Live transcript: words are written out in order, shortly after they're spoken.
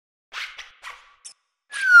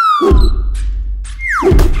Hey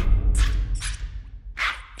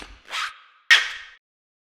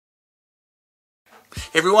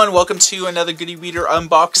everyone, welcome to another Goody Reader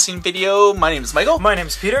unboxing video. My name is Michael. My name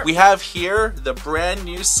is Peter. We have here the brand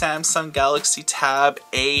new Samsung Galaxy Tab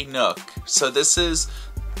A Nook. So this is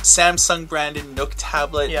Samsung branded Nook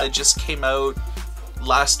tablet that just came out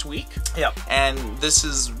last week. Yep. And this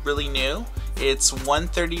is really new. It's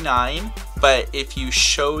 $139, but if you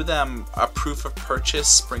show them a proof of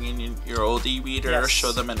purchase, bring in your old e-reader,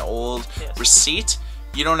 show them an old receipt,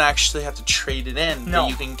 you don't actually have to trade it in. No.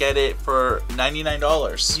 You can get it for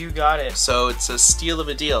 $99. You got it. So it's a steal of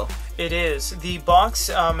a deal. It is. The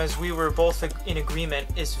box, as we were both in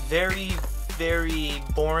agreement, is very, very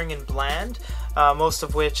boring and bland. Most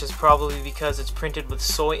of which is probably because it's printed with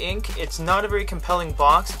soy ink. It's not a very compelling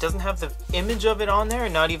box. It doesn't have the image of it on there,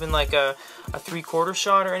 not even like a 3/4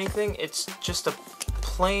 shot or anything. It's just a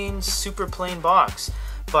plain, super plain box.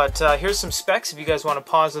 But here's some specs if you guys want to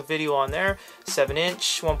pause the video on there.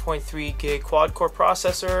 7-inch, 1.3 gig quad-core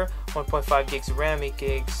processor, 1.5 gigs of RAM, 8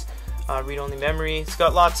 gigs read-only memory. It's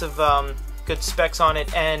got lots of good specs on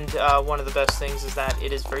it, and one of the best things is that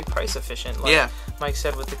it is very price efficient. Like Mike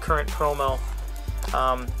said, with the current promo.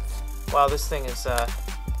 Wow, this thing is they're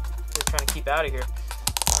trying to keep out of here.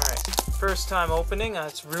 Alright, first time opening.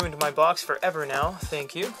 It's ruined my box forever now.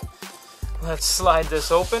 Thank you. Let's slide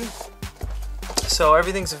this open. So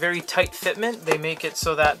everything's a very tight fitment. They make it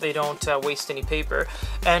so that they don't waste any paper.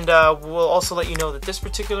 And we'll also let you know that this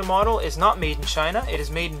particular model is not made in China. It is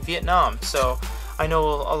made in Vietnam. So I know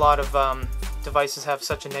a lot of devices have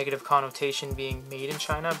such a negative connotation being made in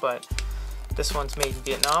China, but this one's made in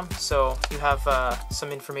Vietnam. So you have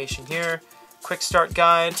some information here. Quick start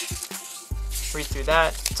guide. Read through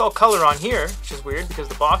that. It's all color on here, which is weird because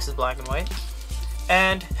the box is black and white.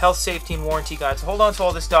 And health, safety, and warranty guide. So hold on to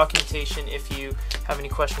all this documentation if you have any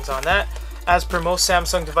questions on that. As per most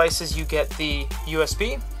Samsung devices, you get the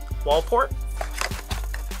USB wall port,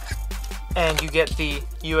 and you get the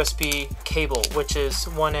USB cable, which is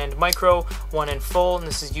one end micro, one end full, and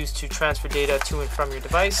this is used to transfer data to and from your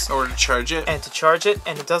device. Or to charge it. And to charge it,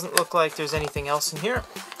 and it doesn't look like there's anything else in here.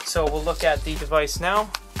 So we'll look at the device now.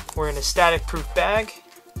 We're in a static-proof bag.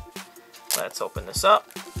 Let's open this up.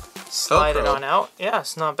 Slide it on out. Yeah,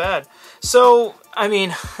 it's not bad. So, I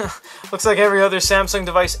mean, looks like every other Samsung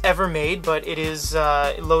device ever made, but it is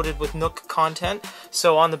loaded with Nook content.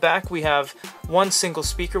 So on the back we have one single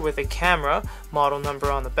speaker with a camera, model number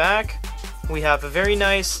on the back. We have a very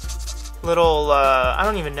nice little, I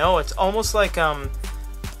don't even know, it's almost like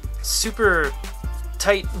super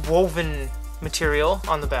tight woven material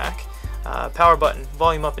on the back. Power button,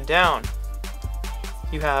 volume up and down.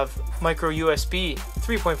 You have micro USB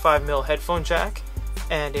 3.5mm headphone jack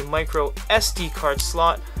and a micro SD card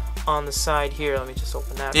slot on the side here. Let me just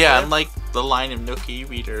open that. Yeah, unlike the line of Nook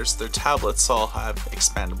e-readers, their tablets all have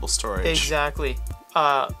expandable storage. Exactly.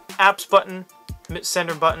 Apps button,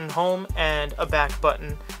 center button, home, and a back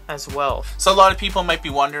button as well. So a lot of people might be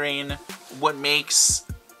wondering what makes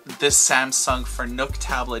this Samsung for Nook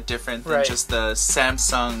tablet different than just the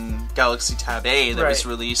Samsung Galaxy Tab A that was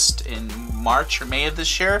released in March or May of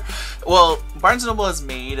this year. Well, Barnes & Noble has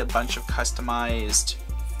made a bunch of customized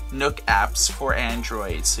Nook apps for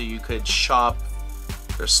Android, so you could shop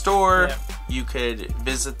their store, you could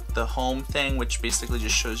visit the home thing, which basically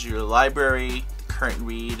just shows you your library, the current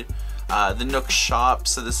read, the Nook shop,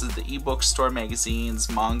 so this is the ebook store,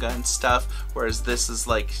 magazines, manga and stuff, whereas this is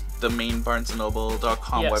like the main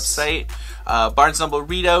barnesandnoble.com website. Barnes & Noble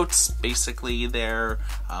readouts, basically their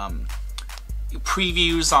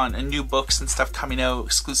previews on new books and stuff coming out,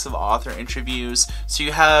 exclusive author interviews. So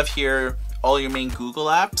you have here all your main Google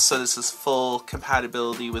apps, so this is full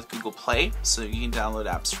compatibility with Google Play, so you can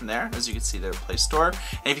download apps from there, as you can see their Play Store.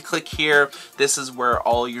 And if you click here, this is where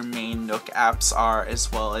all your main Nook apps are,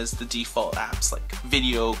 as well as the default apps like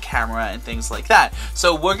video, camera, and things like that.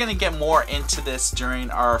 So we're going to get more into this during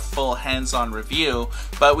our full hands-on review,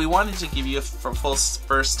 but we wanted to give you a full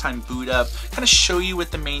first-time boot up, kind of show you what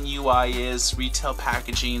the main UI is, retail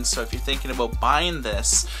packaging, so if you're thinking about buying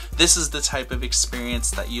this, this is the type of experience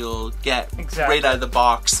that you'll get right out of the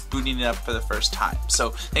box, booting it up for the first time.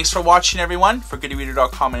 So thanks for watching, everyone. For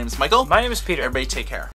GoodyReader.com, my name is Michael. My name is Peter. Everybody take care.